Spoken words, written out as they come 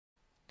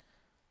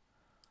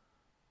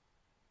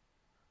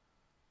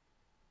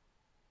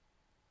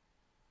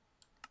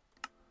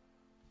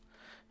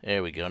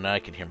There we go. Now I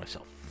can hear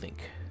myself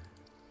think.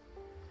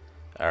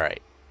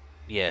 Alright.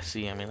 Yeah,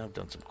 see, I mean, I've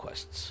done some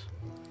quests.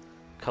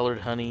 Colored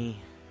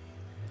honey.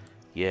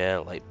 Yeah,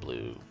 light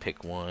blue.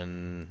 Pick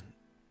one.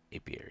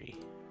 Apiary.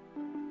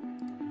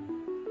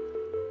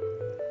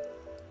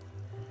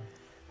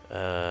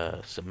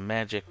 Some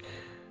magic.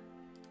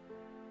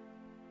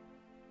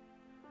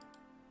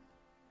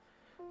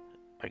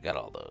 I got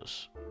all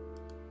those.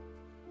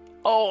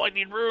 Oh, I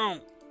need room!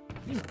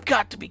 You've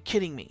got to be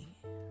kidding me.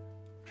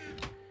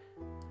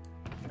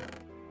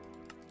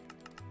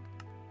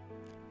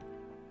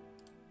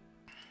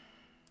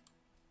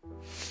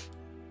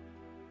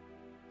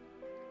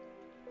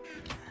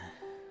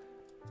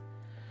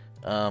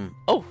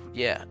 Oh,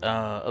 yeah,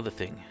 other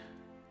thing.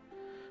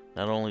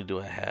 Not only do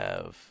I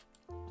have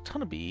a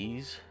ton of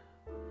bees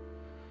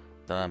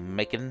that I'm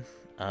making,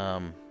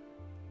 I've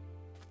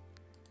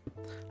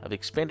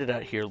expanded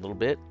out here a little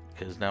bit,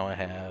 because now I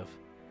have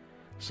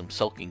some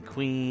sulking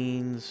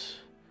queens,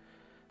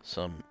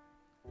 some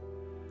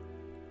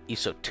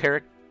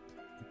esoteric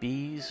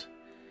bees,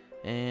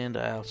 and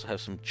I also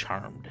have some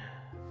charmed.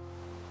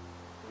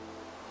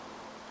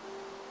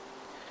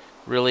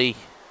 Really?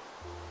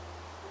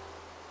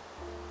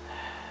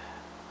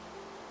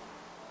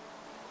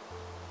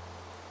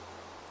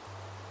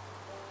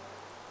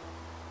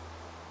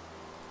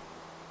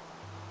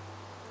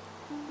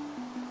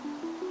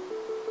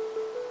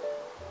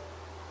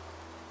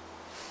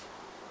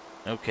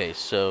 Okay,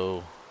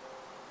 so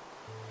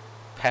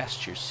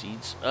pasture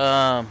seeds.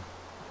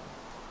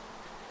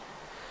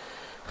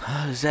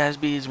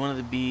 Zasbee is one of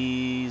the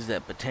bees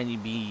that Botany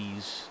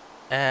Bees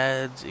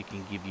adds. It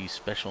can give you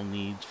special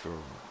needs for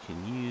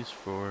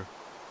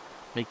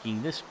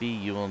making this bee.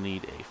 You will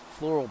need a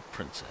floral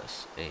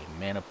princess, a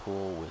mana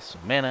pool with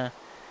some mana,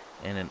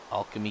 and an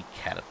alchemy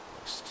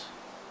catalyst.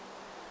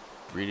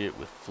 Breed it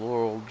with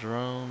floral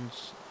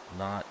drones,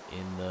 not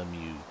in the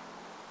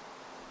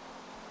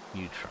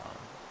Mutron.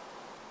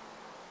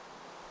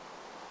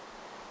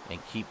 And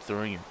keep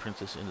throwing your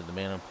princess into the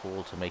mana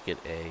pool to make it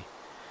a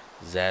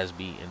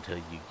Zasbee until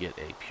you get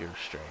a pure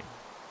strain.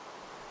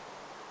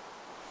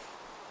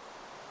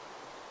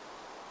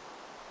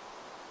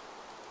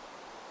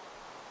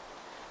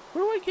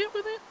 What do I get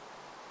with it?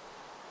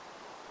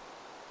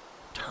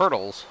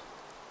 Turtles.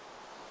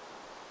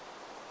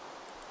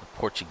 The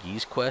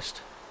Portuguese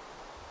quest.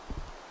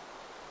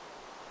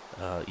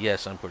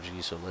 Yes, I'm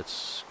Portuguese, so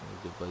let's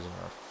get buzzing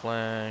our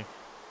flag.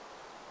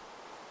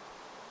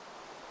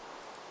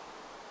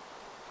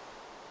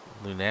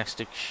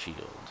 Lunastic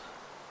shield.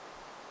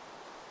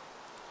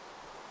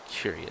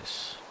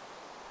 Curious.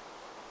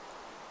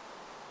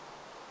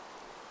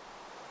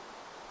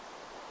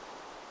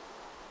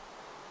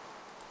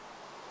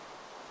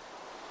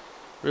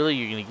 Really,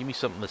 you're gonna give me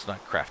something that's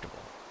not craftable?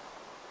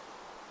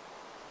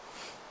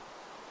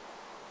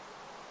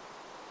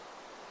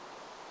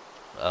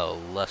 Oh,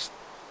 lust.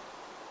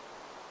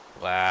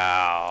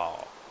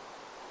 Wow.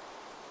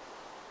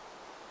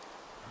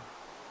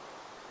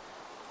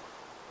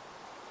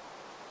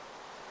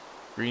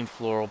 Green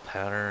floral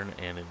pattern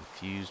and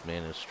infused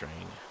mana strain.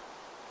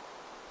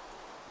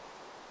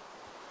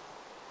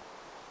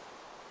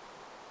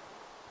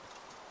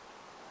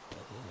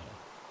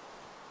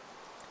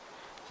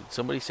 Did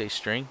somebody say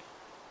string?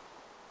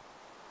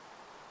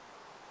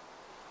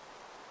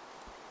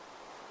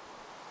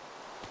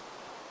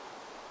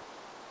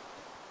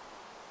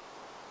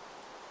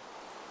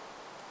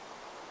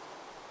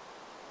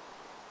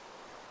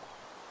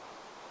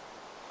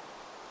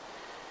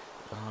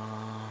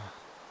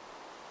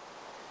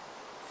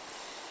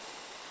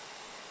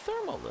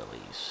 Thermal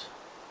lilies.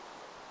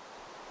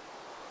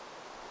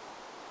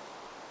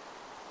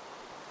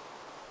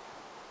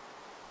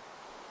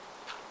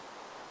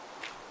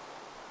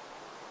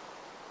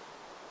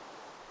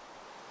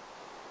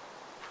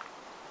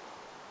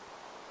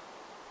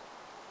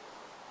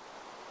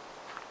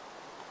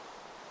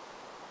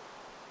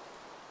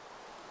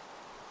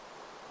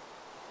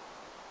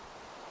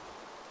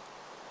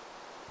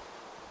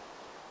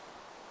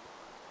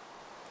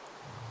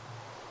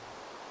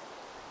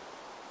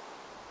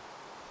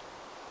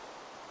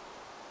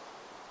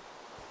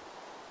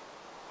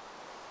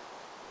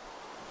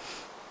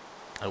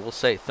 I will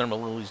say,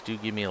 thermal lilies do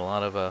give me a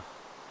lot of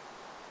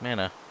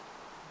mana.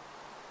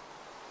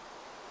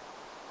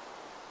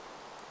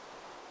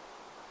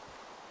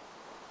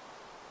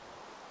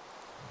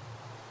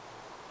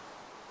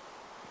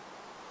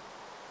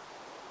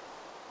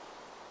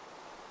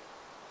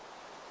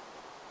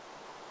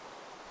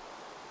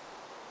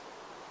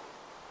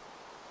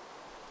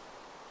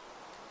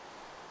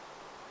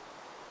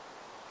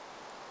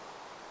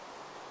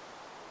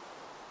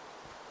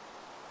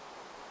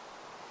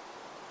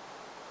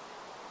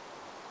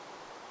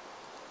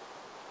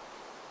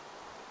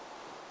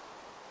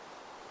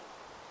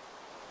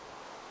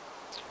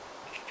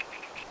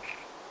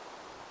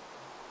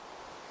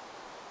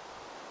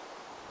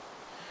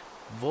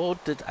 Where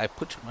did I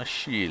put my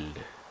shield?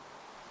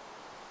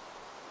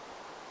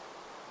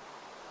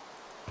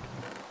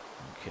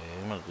 Okay,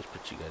 I'm gonna just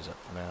put you guys up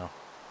for now.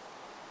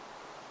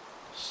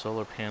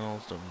 Solar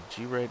panels, don't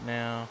need you right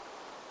now.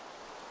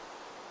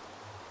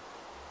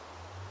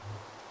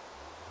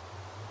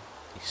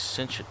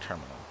 Essentia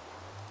terminal.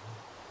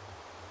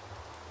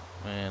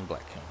 And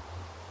black cone.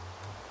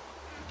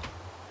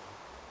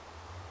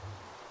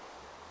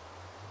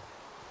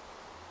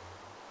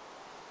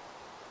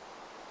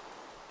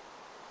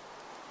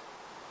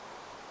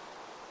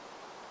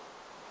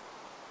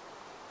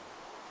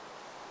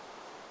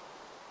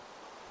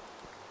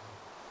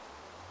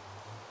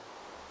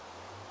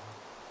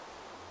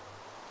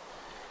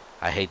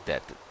 I hate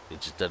that it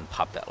just doesn't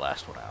pop that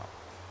last one out.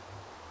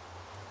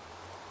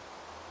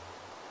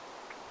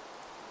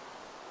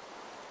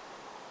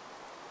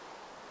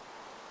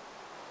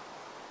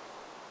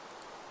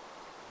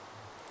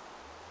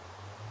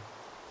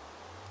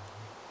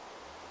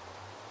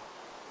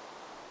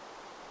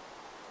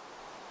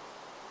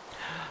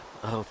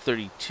 Oh,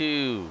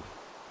 32.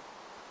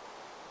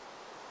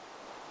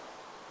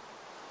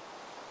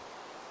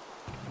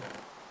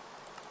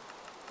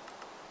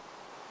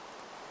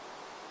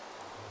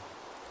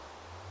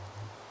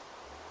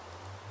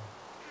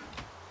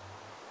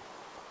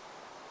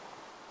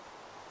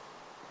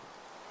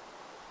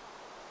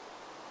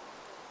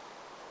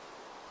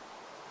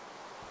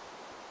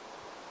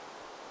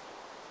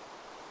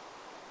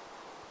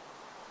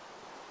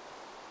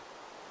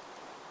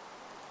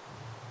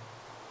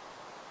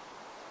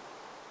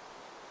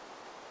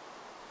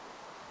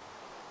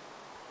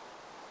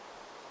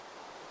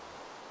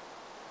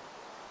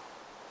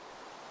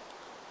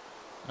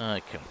 I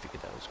kind of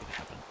figured that was going to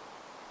happen.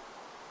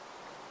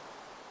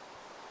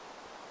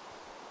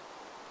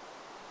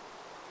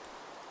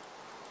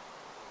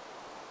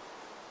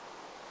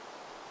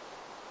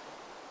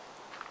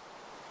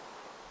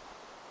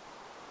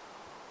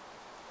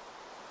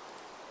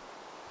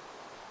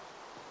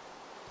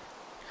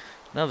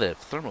 Now that I have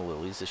thermal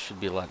lilies, this should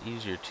be a lot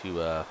easier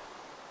to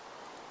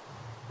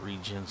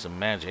regen some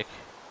magic.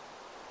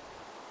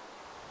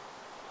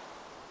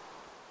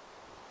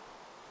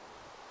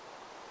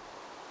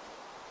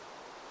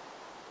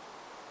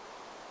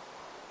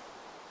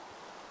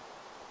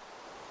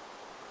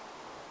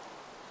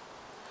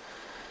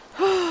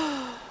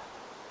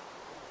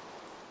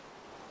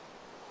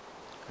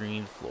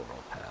 Green floral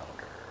powder.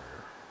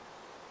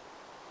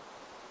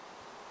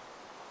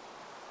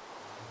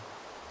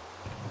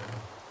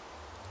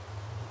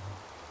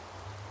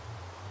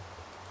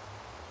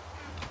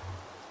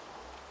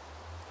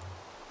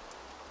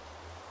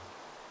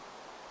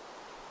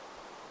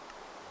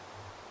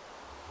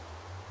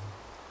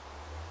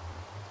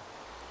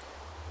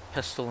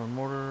 Pestle and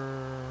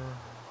mortar.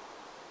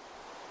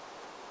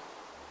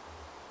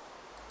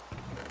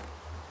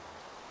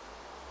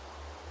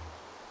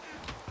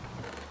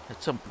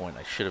 At some point,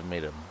 I should have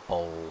made a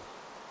bowl.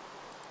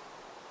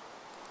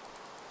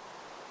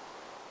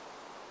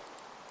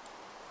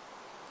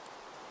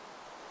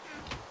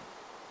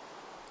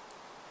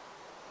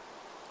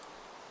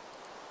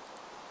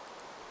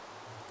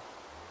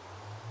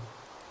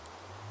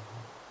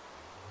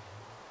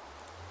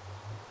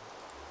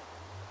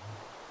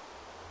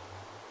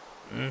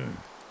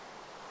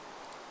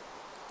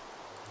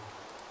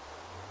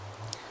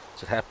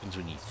 That's what happens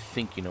when you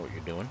think you know what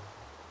you're doing.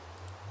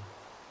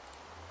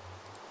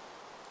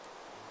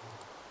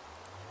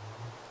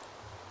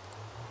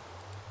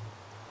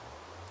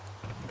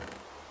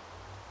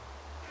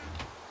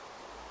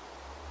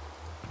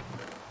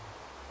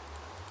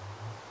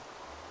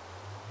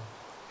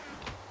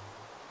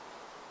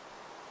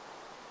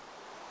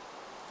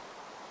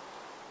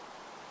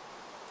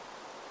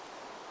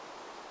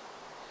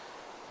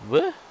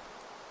 What?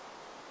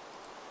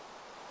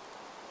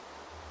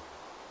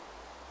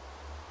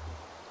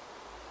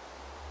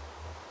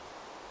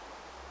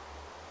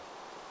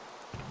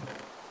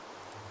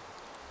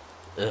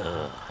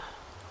 Ugh.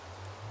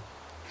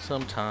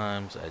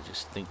 Sometimes I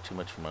just think too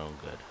much for my own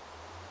good.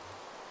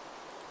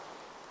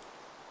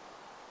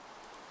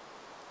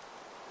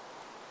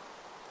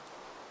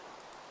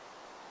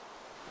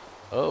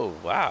 Oh,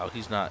 wow,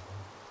 he's not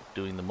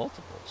doing the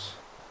multiples.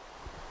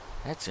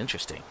 That's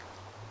interesting.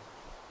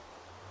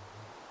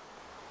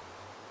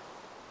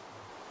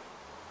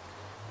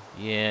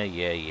 Yeah,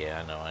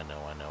 I know.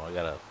 I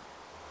got a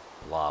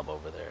blob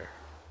over there.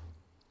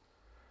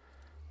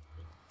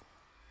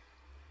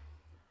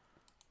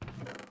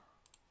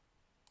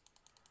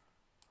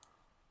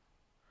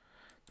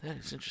 That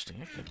is interesting.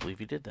 I can't believe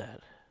he did that.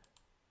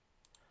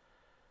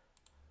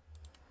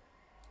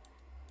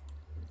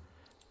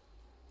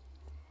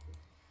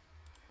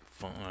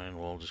 Fine,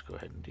 we'll just go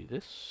ahead and do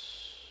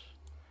this.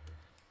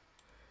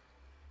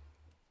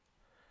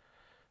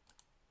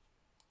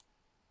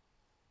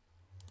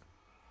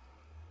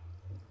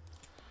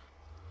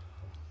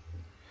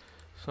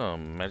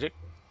 Some magic.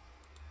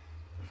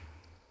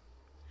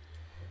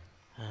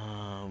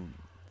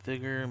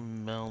 Vigor,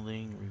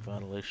 melding,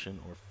 revitalization,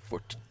 or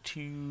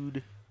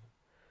fortitude.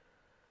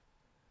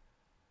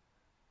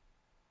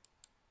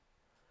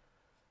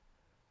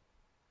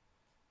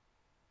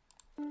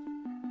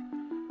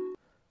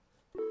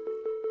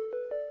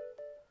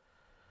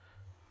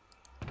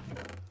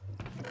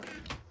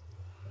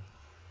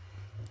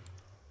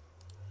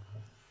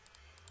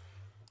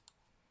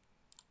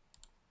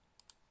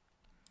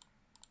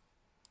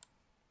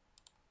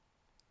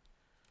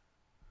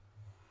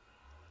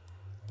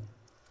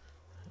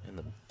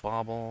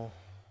 bobble.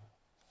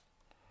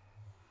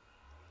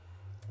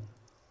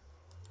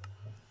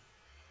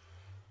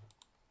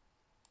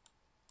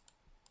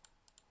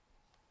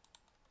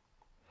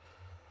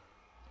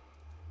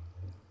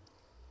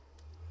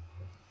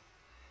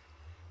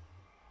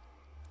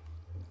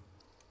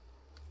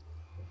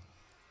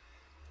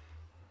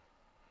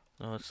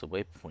 No, that's the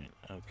waypoint.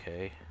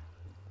 Okay.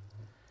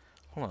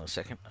 Hold on a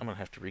second. I'm going to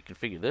have to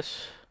reconfigure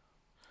this.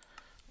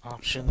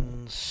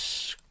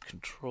 Options,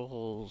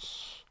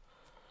 controls.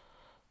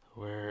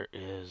 Where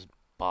is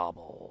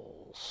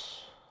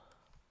bobbles?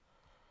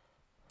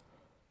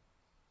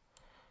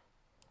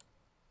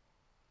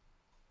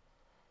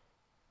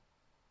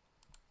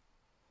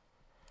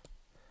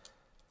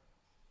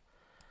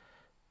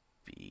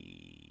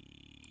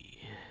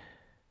 B.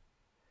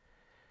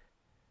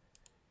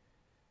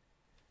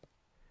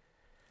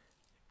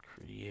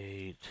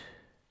 Create.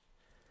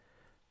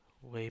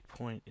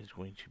 Waypoint is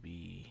going to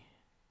be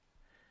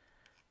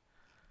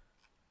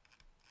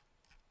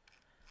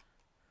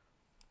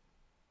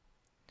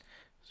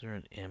is there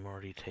an M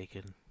already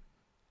taken?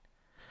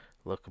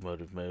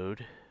 Locomotive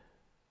mode.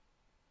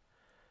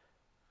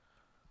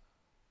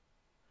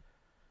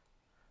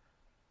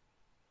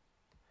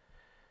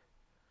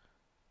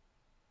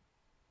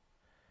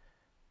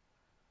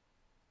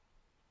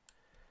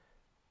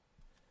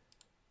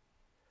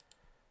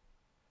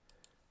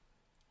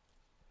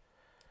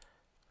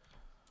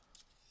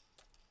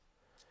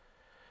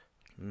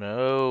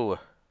 No.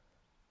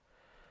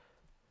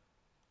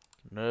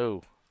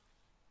 No.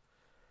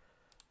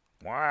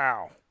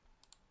 Wow.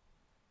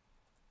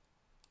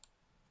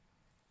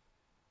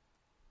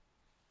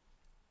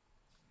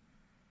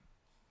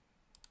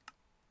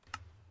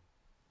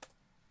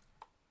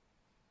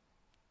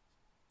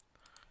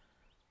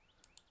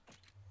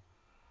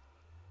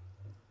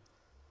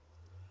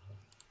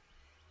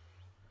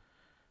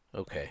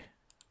 Okay.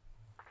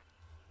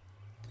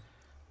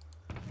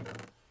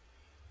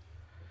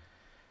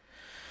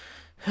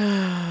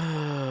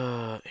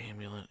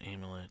 Amulet,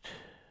 amulet.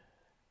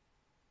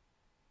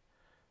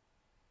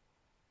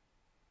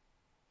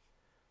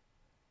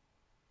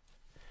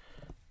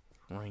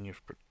 Ring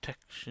of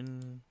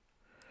protection.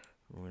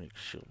 Runic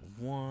shield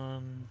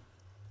 1.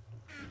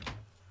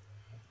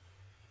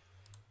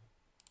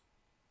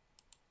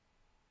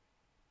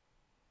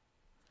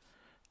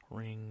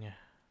 Ring.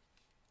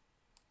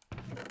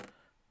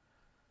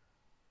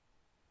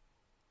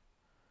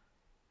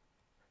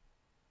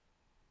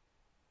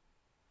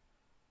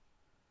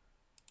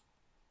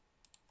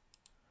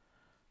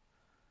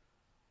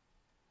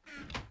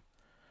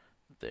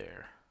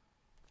 There.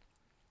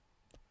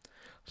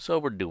 So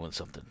we're doing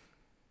something.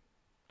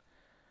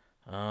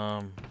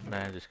 Now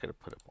I just gotta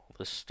put up all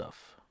this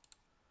stuff.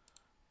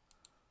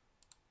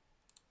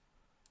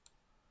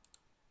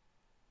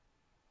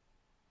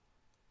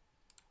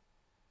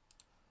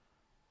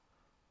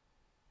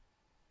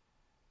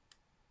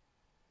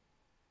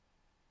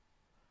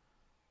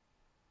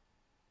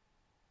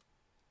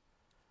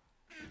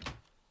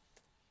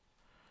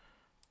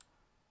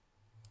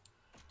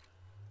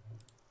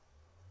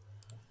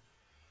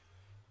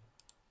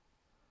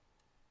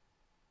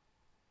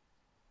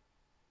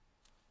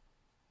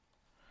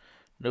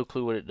 No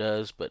clue what it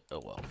does, but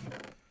oh well.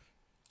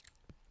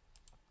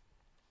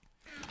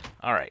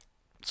 Alright,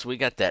 so we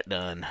got that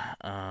done.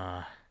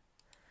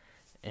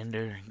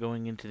 Ender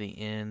going into the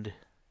end.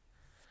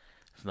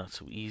 It's not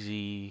so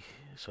easy,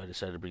 so I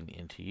decided to bring the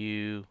end to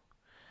you.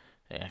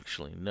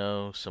 Actually,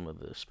 no, some of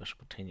the special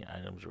Britannia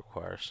items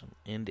require some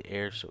end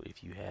air, so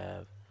if you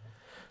have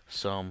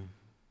some,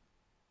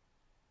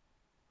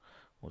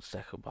 one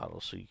stack of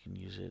bottles so you can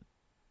use it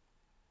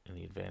in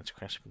the advanced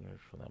crafting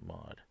for that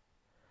mod.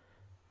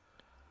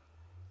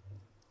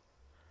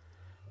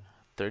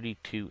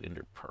 32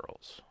 ender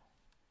pearls.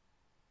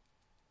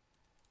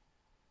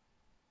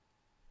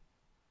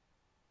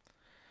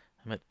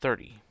 I'm at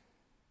 30.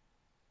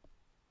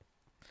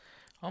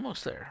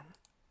 Almost there.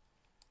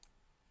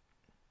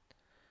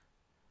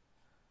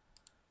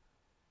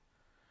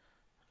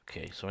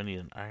 Okay, so I need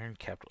an iron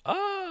capital.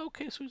 Oh,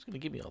 okay, so he's going to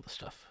give me all the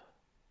stuff.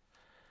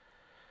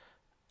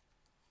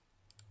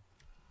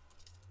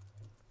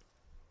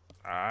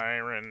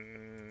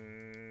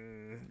 Iron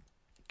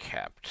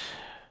capped.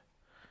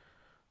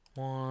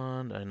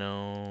 1, I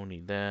know,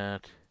 need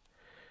that.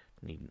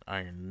 Need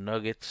iron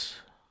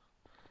nuggets,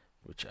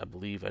 which I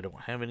believe I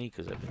don't have any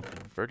because I've been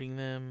converting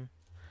them.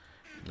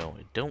 No,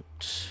 I don't.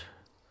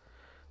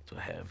 So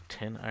I have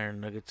 10 iron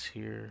nuggets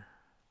here.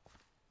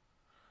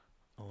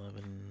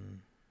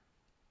 11.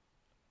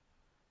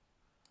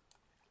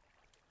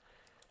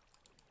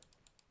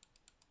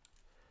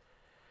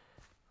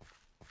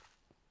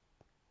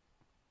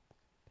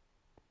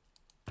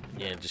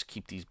 Yeah, just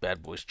keep these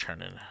bad boys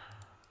churning.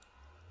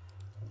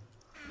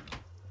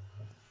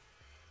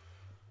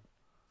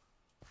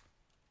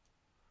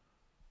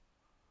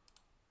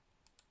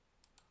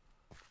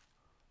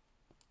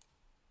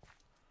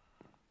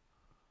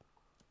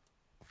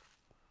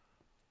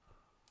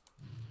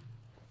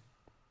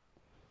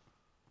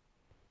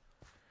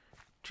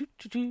 Choo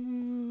 -choo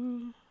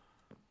 -choo.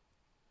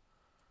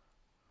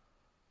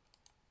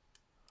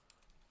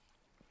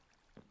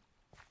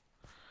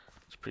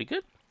 pretty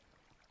good.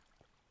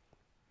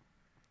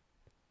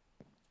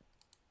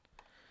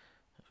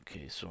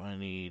 Okay, so I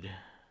need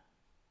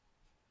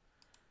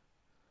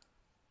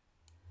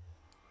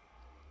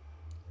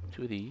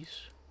two of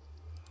these.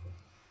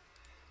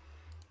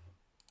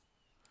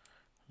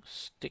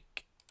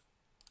 Stick.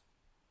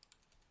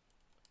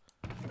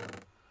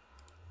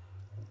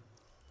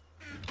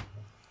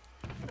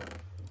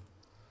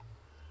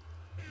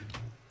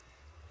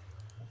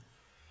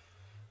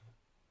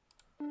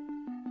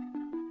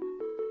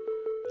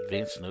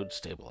 Advanced node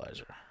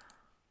stabilizer.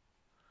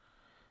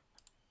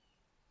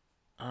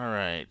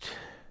 Alright.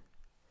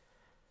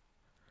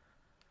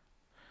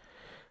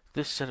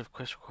 This set of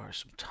quests requires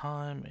some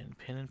time and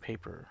pen and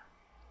paper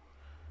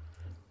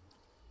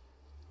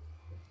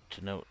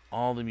to note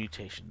all the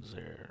mutations.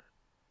 They're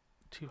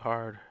too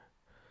hard,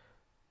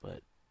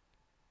 but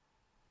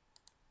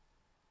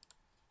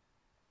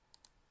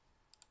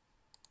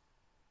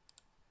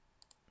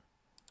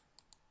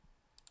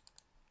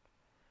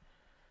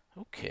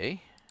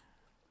okay.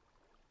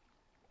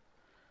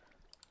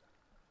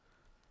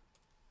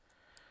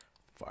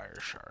 Fire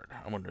shard.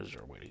 I wonder, is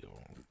there a way to go?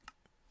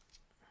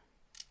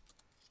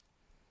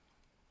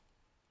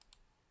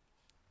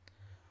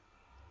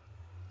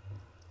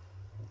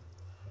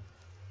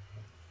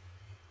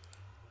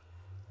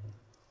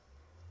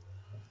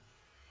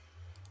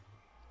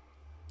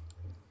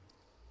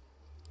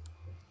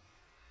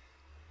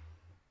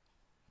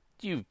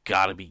 You've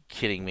got to be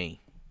kidding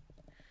me.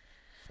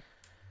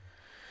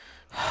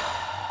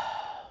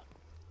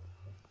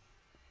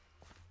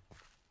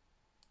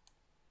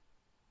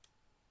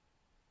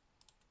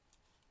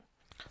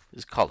 This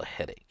is called a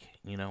headache,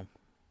 you know?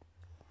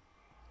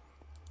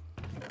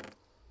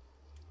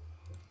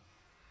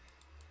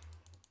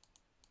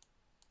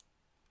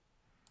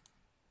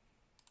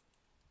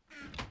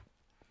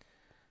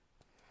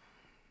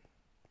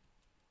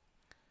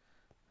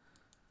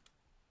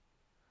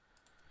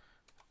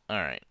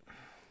 Alright.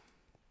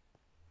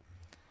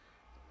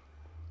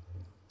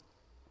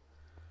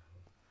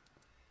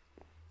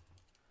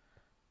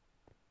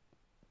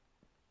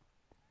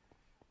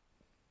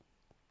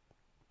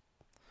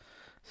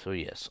 So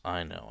yes,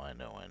 I know.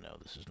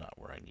 This is not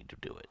where I need to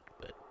do it,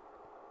 but...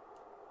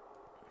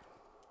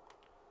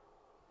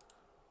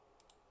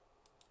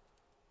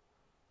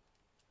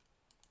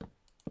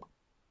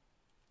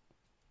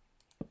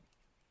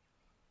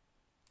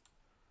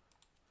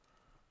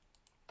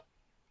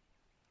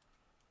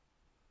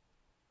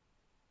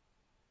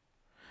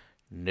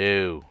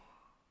 No.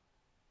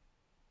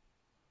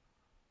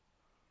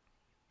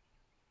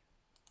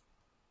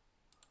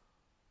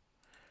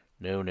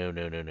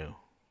 No.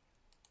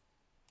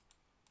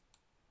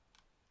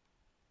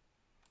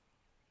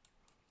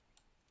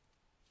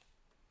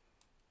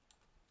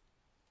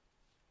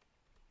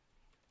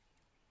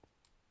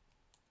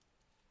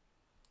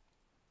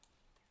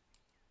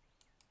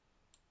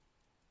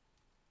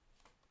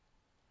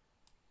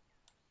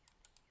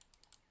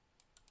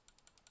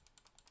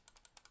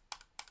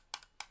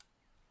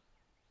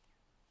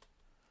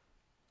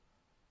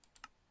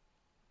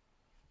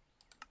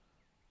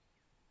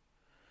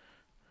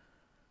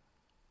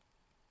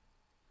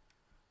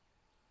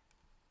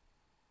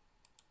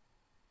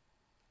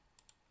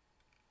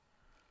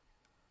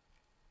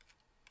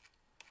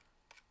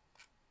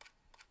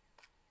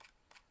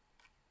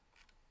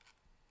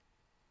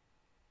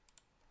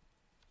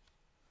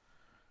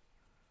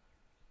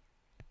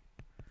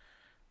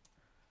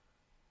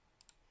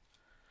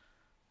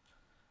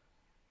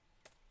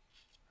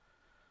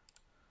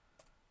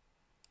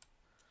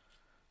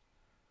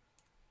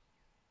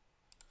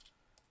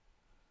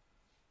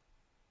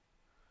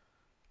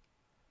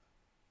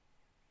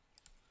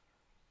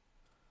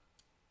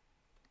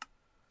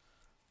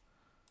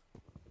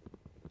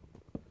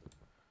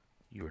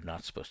 You were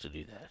not supposed to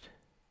do that.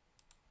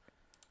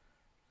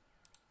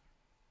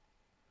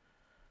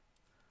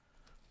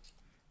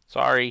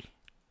 Sorry.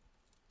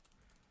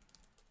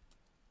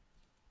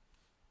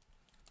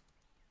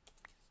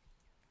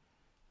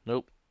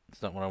 Nope.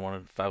 It's not what I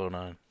wanted.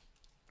 509.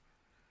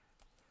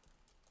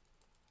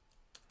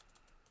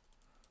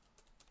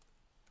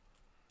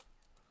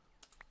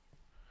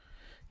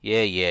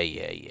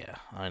 Yeah.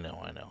 I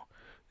know.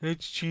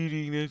 That's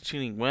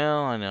cheating.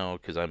 Well, I know,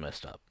 because I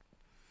messed up.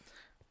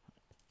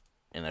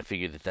 And I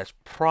figured that that's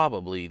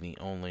probably the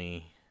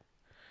only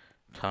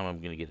time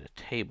I'm going to get a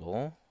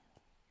table.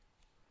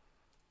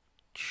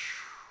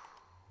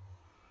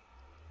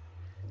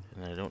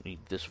 And I don't need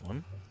this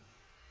one.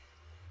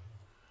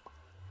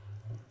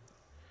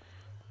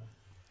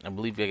 I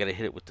believe I got to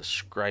hit it with the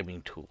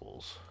scribing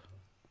tools,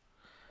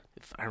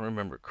 if I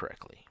remember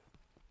correctly.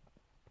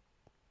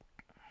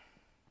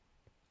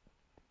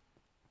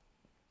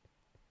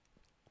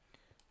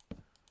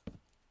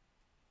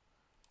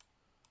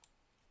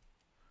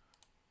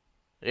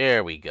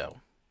 There we go.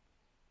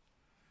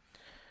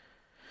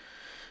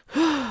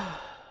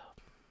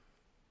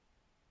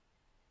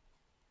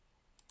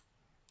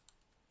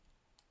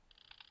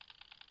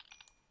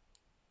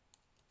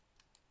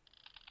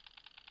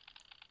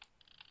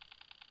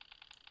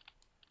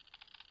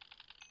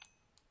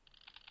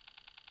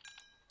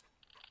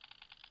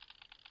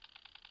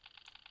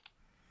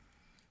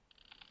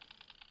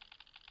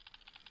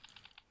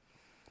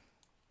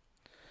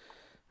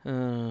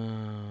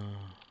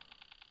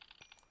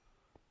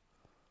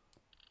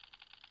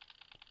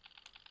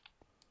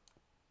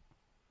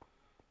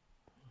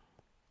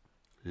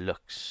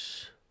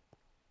 Lux.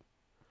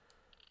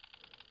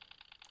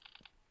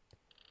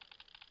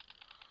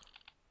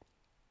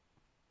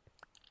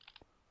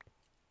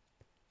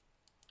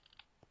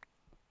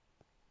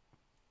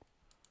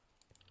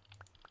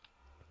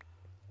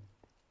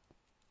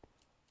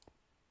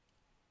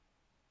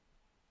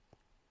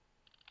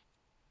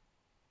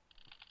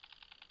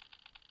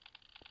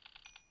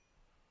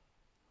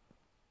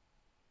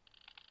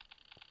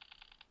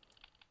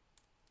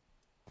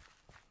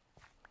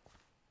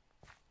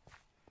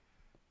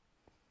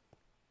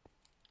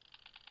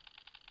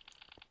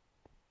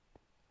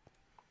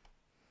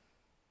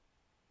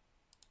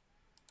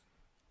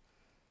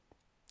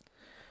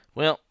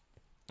 Well,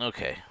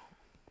 okay.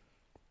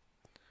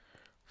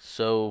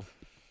 So,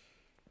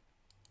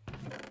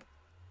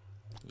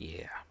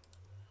 yeah.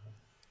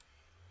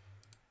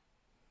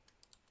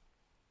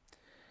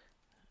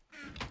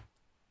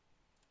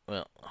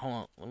 Well, hold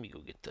on. Let me go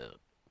get the.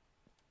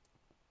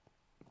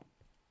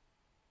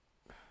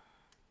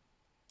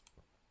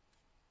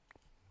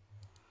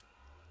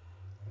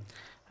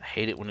 I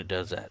hate it when it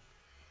does that.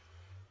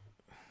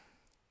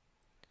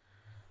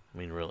 I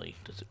mean, really,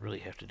 does it really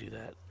have to do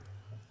that?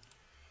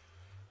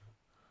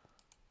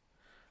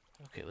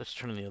 Okay, let's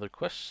turn in the other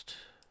quest.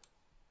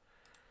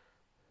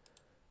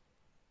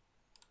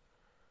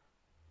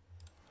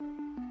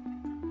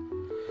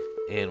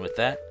 And with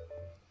that,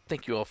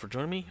 thank you all for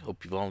joining me.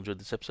 Hope you've all enjoyed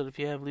this episode. If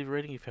you have, leave a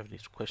rating. If you have any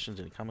questions,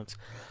 any comments,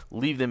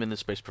 leave them in the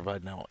space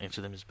provided, and I will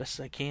answer them as best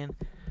as I can,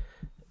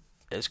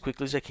 as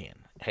quickly as I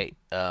can. Hey,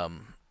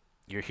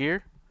 you're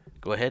here.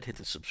 Go ahead, hit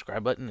the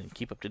subscribe button, and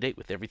keep up to date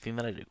with everything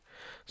that I do.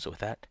 So with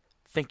that,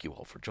 thank you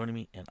all for joining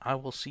me, and I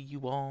will see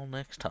you all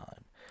next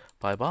time.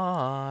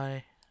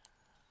 Bye-bye.